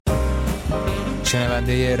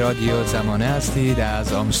شنونده رادیو زمانه هستید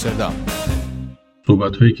از آمستردام.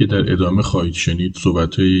 صحبت‌هایی که در ادامه خواهید شنید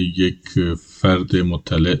صحبت‌های یک فرد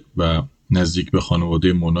مطلع و نزدیک به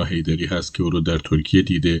خانواده مونا حیدری هست که او رو در ترکیه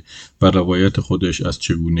دیده و روایت خودش از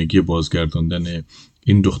چگونگی بازگرداندن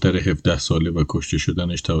این دختر 17 ساله و کشته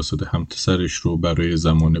شدنش توسط همسرش رو برای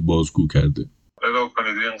زمانه بازگو کرده. نگاه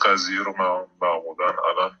کنید این قضیه رو من معمولا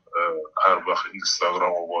الان هر وقت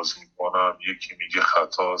اینستاگرام رو باز میکنم یکی میگه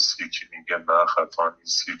خطاست، یکی میگه نه خطا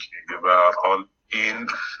نیست، یکی میگه به هر حال این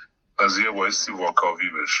قضیه بایستی واکاوی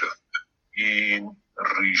بشه. این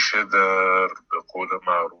ریشه در به قول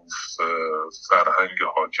معروف فرهنگ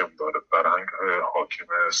حاکم داره، فرهنگ حاکم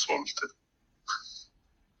سلطه.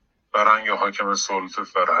 فرهنگ حاکم سلطه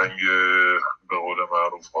فرهنگ به قول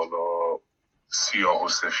معروف حالا سیاه و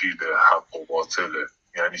سفید، حق و باطله.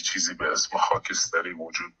 یعنی چیزی به اسم خاکستری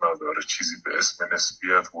وجود نداره، چیزی به اسم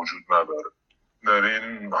نسبیت وجود نداره. در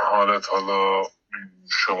این حالت حالا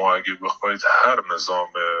شما اگه بخواید هر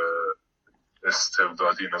نظام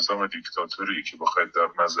استبدادی، نظام دیکتاتوری که بخواید در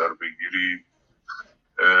نظر بگیری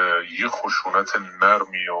یه خشونت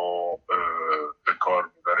نرمی و به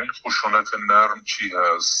کار میبره. این خشونت نرم چی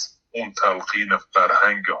هست؟ اون تلقین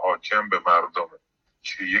فرهنگ حاکم به مردمه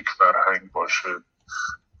که یک فرهنگ باشه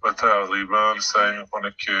و تقریبا سعی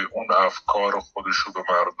میکنه که اون افکار خودش رو به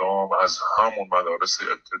مردم از همون مدارس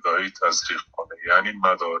ابتدایی تزریق کنه. یعنی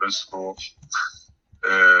مدارس رو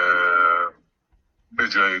به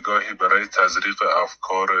جایگاهی برای تزریق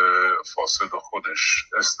افکار فاسد خودش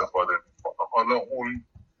استفاده میکنه. حالا اون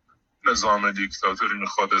نظام دیکتاتوری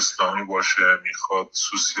میخواد اسلامی باشه، میخواد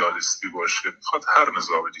سوسیالیستی باشه، میخواد هر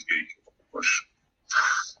نظام دیگه ای باشه.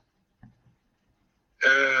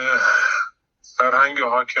 فرهنگ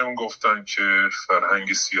حاکم گفتن که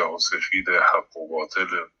فرهنگ سیاه و سفید، حق و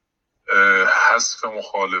باطل، حذف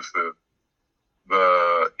مخالفه و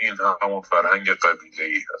این همون فرهنگ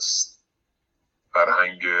قبیله‌ای هست،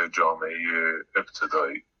 فرهنگ جامعه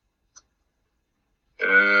ابتدایی.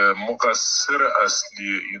 مقصر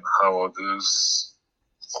اصلی این حوادث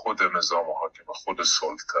خود نظام حاکم، خود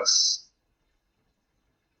سلطه است.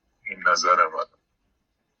 این نظر من.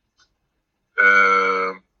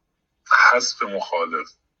 حذف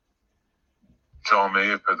مخالف،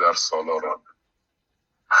 جامعه پدر سالاران،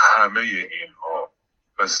 همه اینها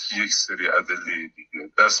بس یک سری ادله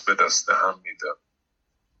دیگه دست به دست هم میدن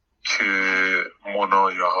که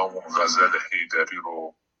مونا یا همون غزل حیدری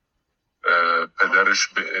رو پدرش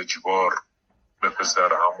به اجبار به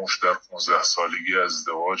پسر عموش در 15 سالگی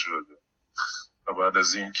ازدواج داده و بعد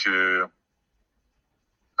از این که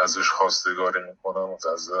ازش خواستگاری میکنم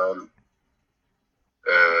غزل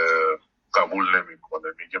قبول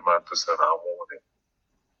نمیکنه، میگه من پسر عمومه.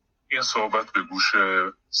 این صحبت به گوش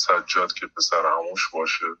سجاد که پسر عموش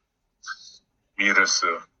باشه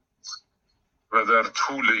میرسه و در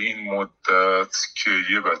طول این مدت که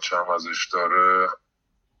یه بچه هم ازش داره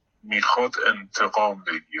میخواد انتقام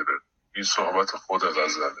بگیره. این صحبت خود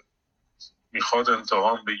غزله. میخواد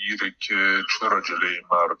انتقام بگیره که چرا جلوی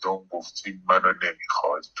مردم گفتی منو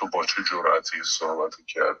نمیخواد، تو با چه جرأتی این صحبتو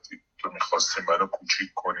کردی، تو میخواستی منو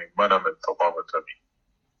کوچیک کنی، منم انتقام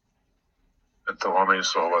این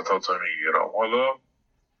صحبتاتو میگیرم. حالا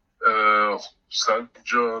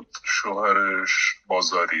سجاد شوهرش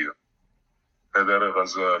بازاریه، پدر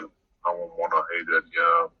غزل همون مونا حیدری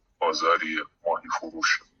هم بازاریه، ماهی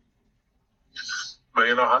فروشه و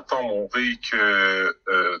اینا حتی موقعی که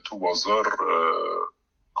تو بازار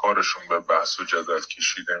کارشون به بحث و جدل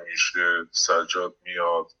کشیده میشه سجاد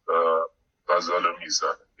میاد و غزل رو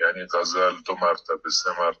میزنه. یعنی غزل 2 مرتبه،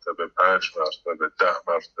 3 مرتبه، 5 مرتبه، 10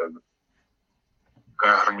 مرتبه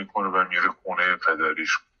قهر میکنه و میره خونه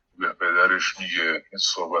پدریش. به پدرش میگه، این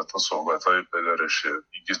صحبت های پدرشه،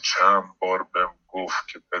 میگه چند بار بهم گفت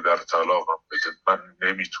که پدر طلاقم بده، من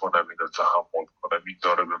نمیتونم اینو تحمل کنم، این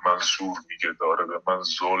داره به من زور میگه، داره به من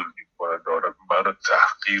ظلم میکنه، داره منو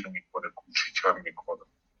تحقیر میکنه، کوچیکم میکنه.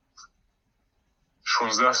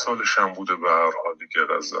 16 سالش هم بوده به هر حال دیگه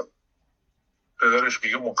غزل. پدرش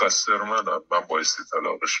میگه مقصر منم، من بایستی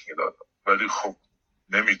طلاقش میدادم، ولی خب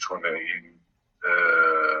نمیتونه این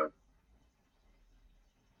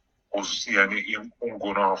یعنی این اون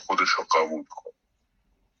گناه خودش رو قبول کنه.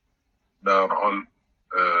 در حال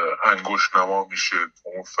انگشت نما میشه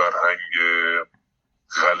اون فرهنگ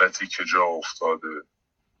غلطی که جا افتاده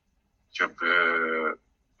که به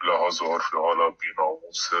لحاظ عرفی حالا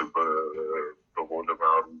بی‌ناموسه، به قول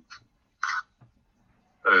معروف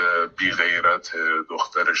بی غیرت،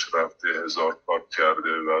 دخترش رفته 1000 کار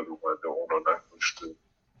کرده بعد اومده اونو نکشته،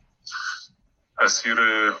 اسیر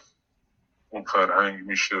اون فرهنگ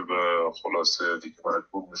میشه و خلاصه دیگه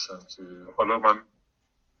مجبور میشن که حالا من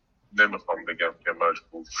نمیخوام بگم که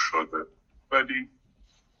مجبور شده، ولی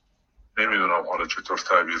نمیدونم حالا چطور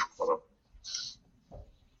تعبیر کنم.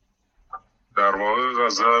 در واقع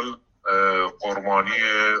غزل قربانی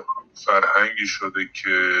فرهنگی شده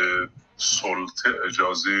که سلطه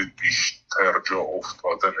اجازه بیشتر جا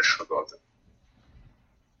افتادنشو داده.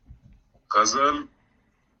 غزل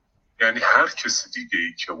یعنی هر کسی دیگه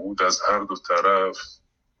ای که بود از هر دو طرف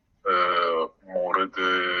مورد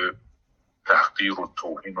تحقیر و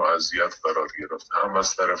توهین و اذیت قرار گرفت، هم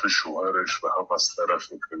از طرف شوهرش و هم از طرف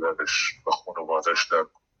پدرش و خانوادش. در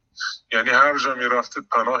یعنی هر جا می رفته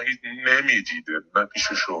پناهی نمیدیده، نه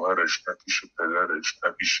پیش شوهرش، نه پیش پدرش،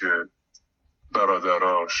 نه پیش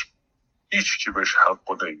برادراش، هیچ کی بهش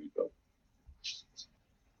حقو نمیداد.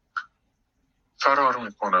 فرار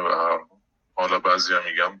میکنه به هر حالا بعضی هم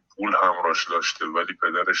میگم پول همراش داشته، ولی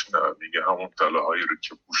پدرش نه، میگه همون طلاهایی رو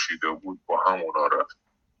که پوشیده بود با همونا رفت،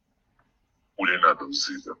 پولی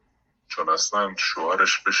ندزدیده، چون اصلا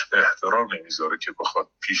شوهرش بهش احترام نمیذاره که بخواد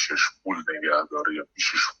پیشش پول نگه داره یا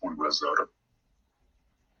پیشش پول بذاره.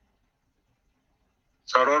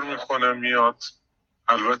 فرار میکنه میاد.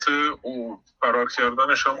 البته او فرار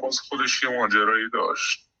کردنش هم باز خودش یه ماجرایی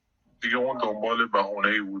داشت دیگه، اون دنبال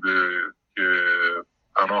بهونه‌ای بوده که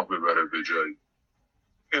پناه ببره به جایی.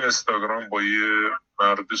 این اینستاگرام با یه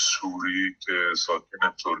مرد سوری که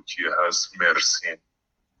ساکن ترکیه هست،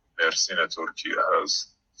 مرسین ترکیه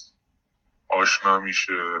هست، آشنا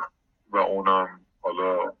میشه و اونم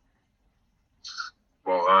حالا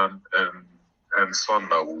واقعا انسان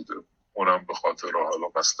نبوده، اونم به خاطر حالا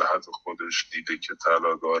مصلحت خودش دیده که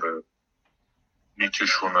طلا داره،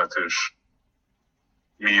 میکشونتش،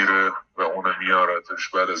 میره و اونو میارتش.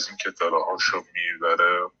 بعد از این که طلاهاشو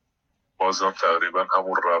میبره بازم تقریبا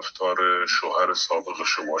همون رفتار شوهر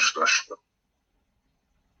سابقشو باش داشته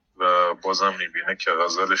و بازم میبینه که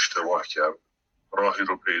غزل اشتباه کرد. راهی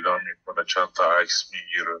رو پیدا میکنه، چند تا عکس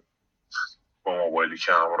میگیره با موبایلی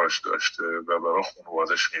که همراهش داشته و برای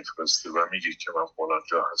خانوادش میفرسته و میگه که من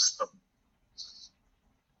فلانجا هستم.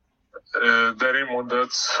 در این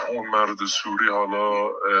مدت اون مرد سوری حالا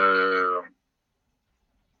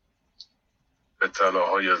به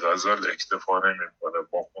طلاهای غزل اکتفا نمیکنه،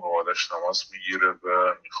 با خانوادش تماس میگیره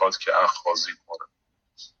و میخواد که اخاذی کنه،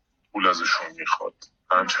 پول ازشون میخواد.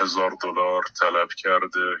 $5000 طلب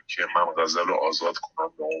کرده که من غزل رو آزاد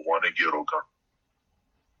کنم به عنوان گروگان.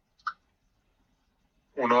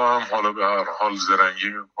 اونا هم حالا به هر حال زرنگی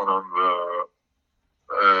میکنن و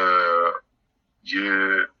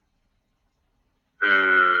یه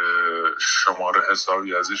شماره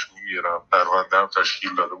حسابی ازش میگیرن. پرونده هم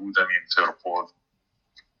تشکیل داده بودن اینترپول.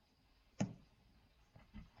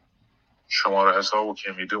 شماره حسابو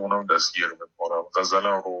که میده اونم دستگیر میکنن.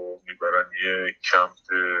 غزلم رو میبرن یه کمپ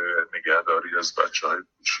نگهداری از بچه‌های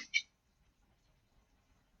کوچیک.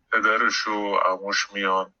 پدرش و عموش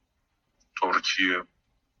میان ترکیه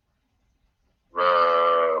و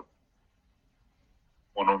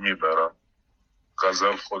اونو میبرن.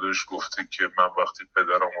 غزل خودش گفته که من وقتی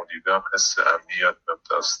پدرمو دیدم حس امنیت بهم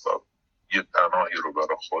دست داد، یه پناهی رو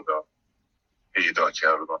برای خودم پیدا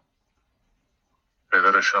کردم.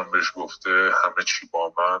 پدرش هم بهش گفته همه چی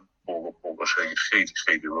با من، فوقش اگه خیلی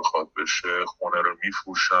خیلی بخواد بشه خونه رو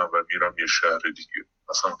میفروشم و میرم یه شهر دیگه.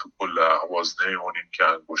 اصلا تو کل اهواز نیمونیم که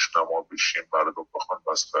انگشت نما بشیم، مردم بخوان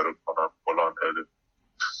مسخره کنن فلان هله.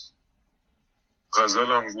 غزل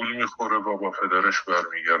هم گول میخوره و با پدرش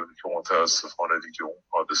برمیگرده که متاسفانه دیگه اون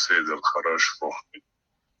حادثه دلخراش رخ میده.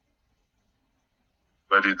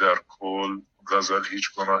 ولی در کل غزل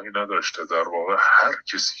هیچ گناهی نداشته. در واقع هر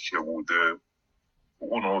کسی که بوده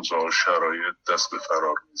اون اوضاع شرایط دست به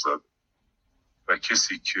فرار میزد و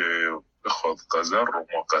کسی که بخواد غزل رو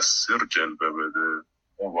مقصر جلوه بده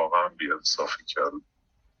اون واقعا بی‌انصافی کرد،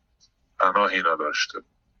 پناهی نداشته.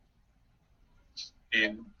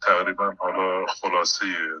 این تقریبا حالا خلاصه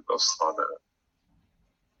داستان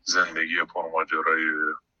زندگی پرماجرای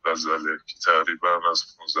غزله که تقریبا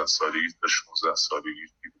از 15 سالگی تا 16 سالگی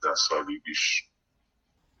 17 سالگیش.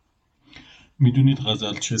 میدونید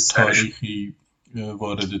غزل چه تاریخی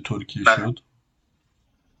وارد ترکیه شد؟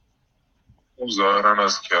 اون ظاهرا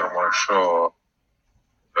از کرمانشاه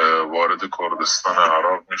وارد کردستان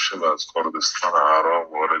عراق میشه و از کردستان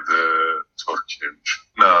عراق وارد ترکیه میشه.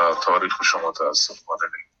 نه تاریخش متاسفانه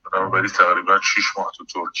نمیدونم، ولی تقریبا 6 ماه تو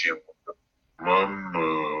ترکیه مونده. من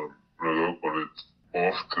نگاه کنید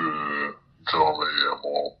بافت جامعه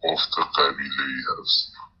ما بافت قبیله‌ای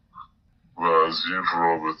هست و از این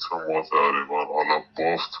رابطه ما تقریبا حالا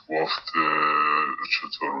بافت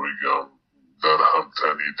چطور بگم در هم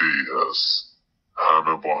تنیده‌ای هست،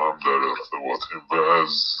 همه با هم در ارتباطیم و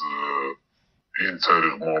از این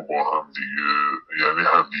طریق ما با هم دیگه یعنی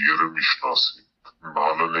همدیگه رو میشناسیم.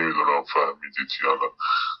 حالا نمیدونم فهمیدید یا نه.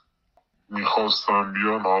 میخواستم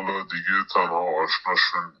بیان، حالا دیگه تنها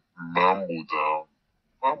آشناشون من بودم.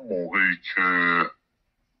 من موقعی که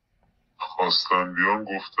خواستم بیان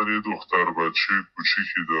گفتن یه دختر بچه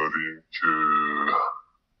کوچیکی داریم که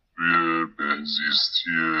روی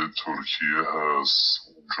بهزیستی ترکیه هست،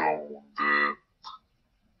 اونجا مونده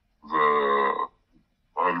و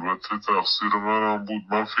البته تقصیر منم بود.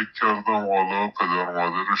 من فکر کردم حالا پدر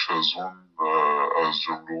مادرش از اون از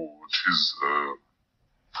جمله چیز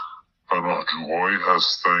پناهجوهایی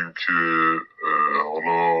هستن که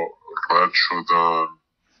حالا رد شدن،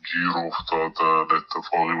 گیر افتادن،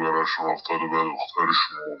 اتفاقی براشون افتاده و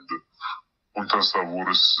دخترشون مونده. اون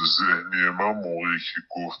تصور ذهنی من موقعی که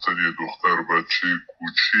گفتن یه دختر بچه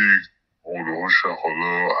کوچیک اولوش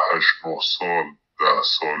حالا 8-9 سال 10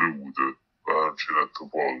 ساله بوده و همچین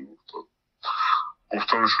اتفاقی افتاد.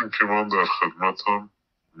 گفتمشون که من در خدمتم،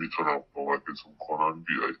 میتونم کمکتون کنم،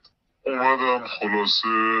 بیایید. اومدم. خلاصه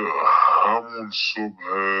همون صبح،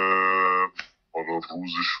 حالا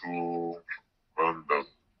روزشو من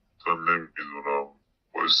دقیقا نمیدونم،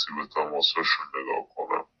 بایستی به تماساشون نگاه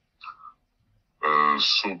کنم.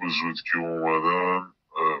 صبح زود که اومدن،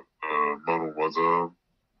 من اومدم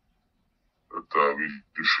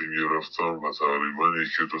تحویلشون گرفتم و تقریبا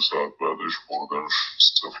 1-2 ساعت بعدش بردم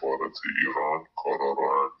سفارت ایران. کارا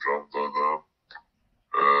رو انجام دادم،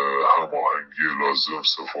 هماهنگی لازم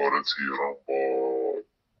سفارت ایران با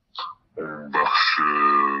اون بخش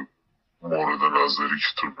مورد نظری که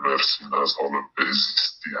تو مرسین هست، حالا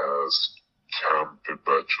بهزیستی هست، کمپ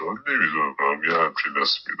بچه ها، نمیدونم یه همچین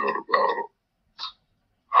اسمی داره، برای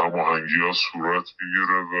هماهنگی ها صورت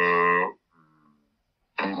میگیره و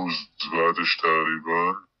 2 روز بعدش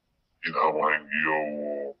تقریبا این هماهنگی ها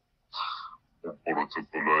و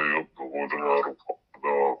پروتکل های به قول معروف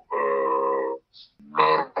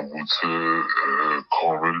مربوطه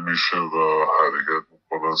کامل میشه و حرکت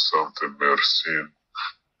میکنن سمت مرسین.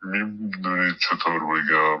 میدونید چطور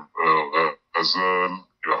بگم، غزل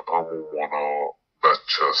یا همون مانا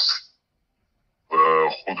بچه است و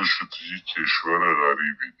خودش رو توی کشور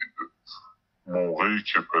غریبی دیده. موقعی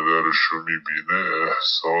که پدرش رو میبینه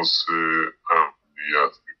احساس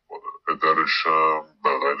امنیت میکنه. پدرش هم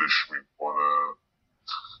بغلش میکنه،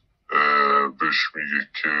 بهش میگه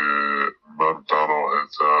که من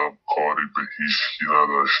پناهتم، کاری به هیچکی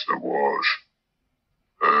نداشته باش،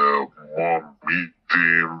 ما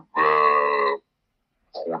میدیم و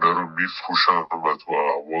خونه رو میفروشن و تو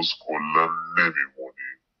اهواز کلا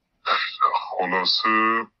نمیمونیم.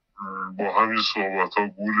 خلاصه با همین صحبت ها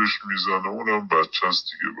گولش میزنه. اونم بچه است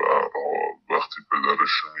دیگه، به هر حال وقتی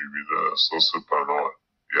پدرش رو میبینه احساس پناه،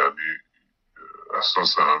 یعنی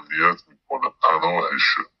احساس امنیت میکنه،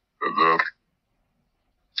 پناهشه. پدر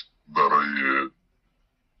برای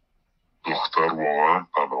دختر واقعا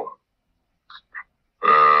پناه.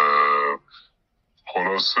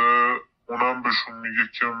 خلاصه اونم بهشون میگه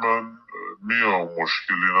که من میام،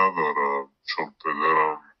 مشکلی ندارم، چون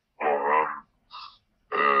پدرم واقعا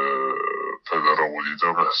پدرم رو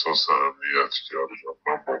دیدم احساس امنیت کردم.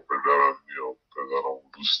 من با پدرم میام،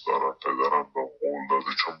 پدرم دوست دارم، پدرم به قول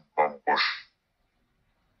داده چون من باش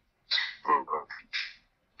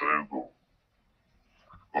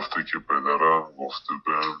گفته که پدرم گفته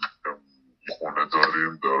به خونه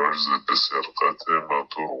داریم دراش ضد سرقته، من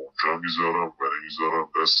تو رو اونجا میذارم و نمیذارم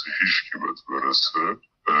دست هیچ که بهت برسه.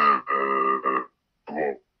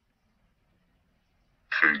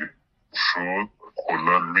 خیلی شد،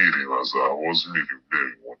 کلا میریم از اهواز، میریم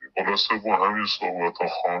نمیمونیم. خلاصه با همین صحبت ها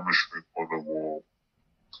خامش میکنه و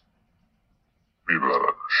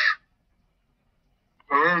میبرنش.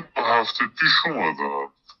 2 هفته پیش اومدن.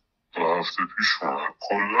 2 هفته پیش اومدن.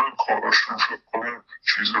 کلا کاراشون فکر کنم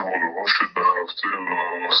چیز حالا باشه 10 هفته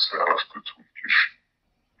یا 3 هفته طول کشید،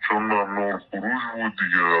 چون ممنوع خروج بود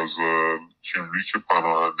دیگه. از کمریک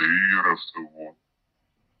پناهندگی گرفته بود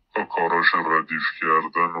تا کاراش ردیف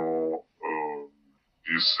کردن و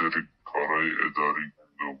یه سری کارهای اداری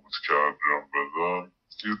مونده بود که انجام بدن.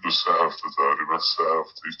 یه 2-3 هفته تقریبا 3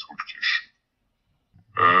 هفته طول کشید.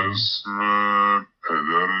 اسم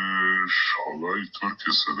پدرش حالا اینطور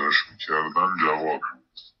که صداش میکردن جواد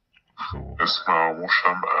بود. اسم عموش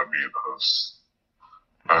هم امین هست.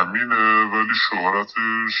 امینه ولی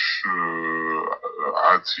شهرتش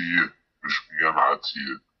عطیه، بهش میگن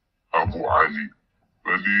عطیه، ابو علی،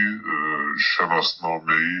 ولی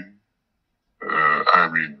شناسنامه‌ای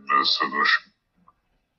امین صداش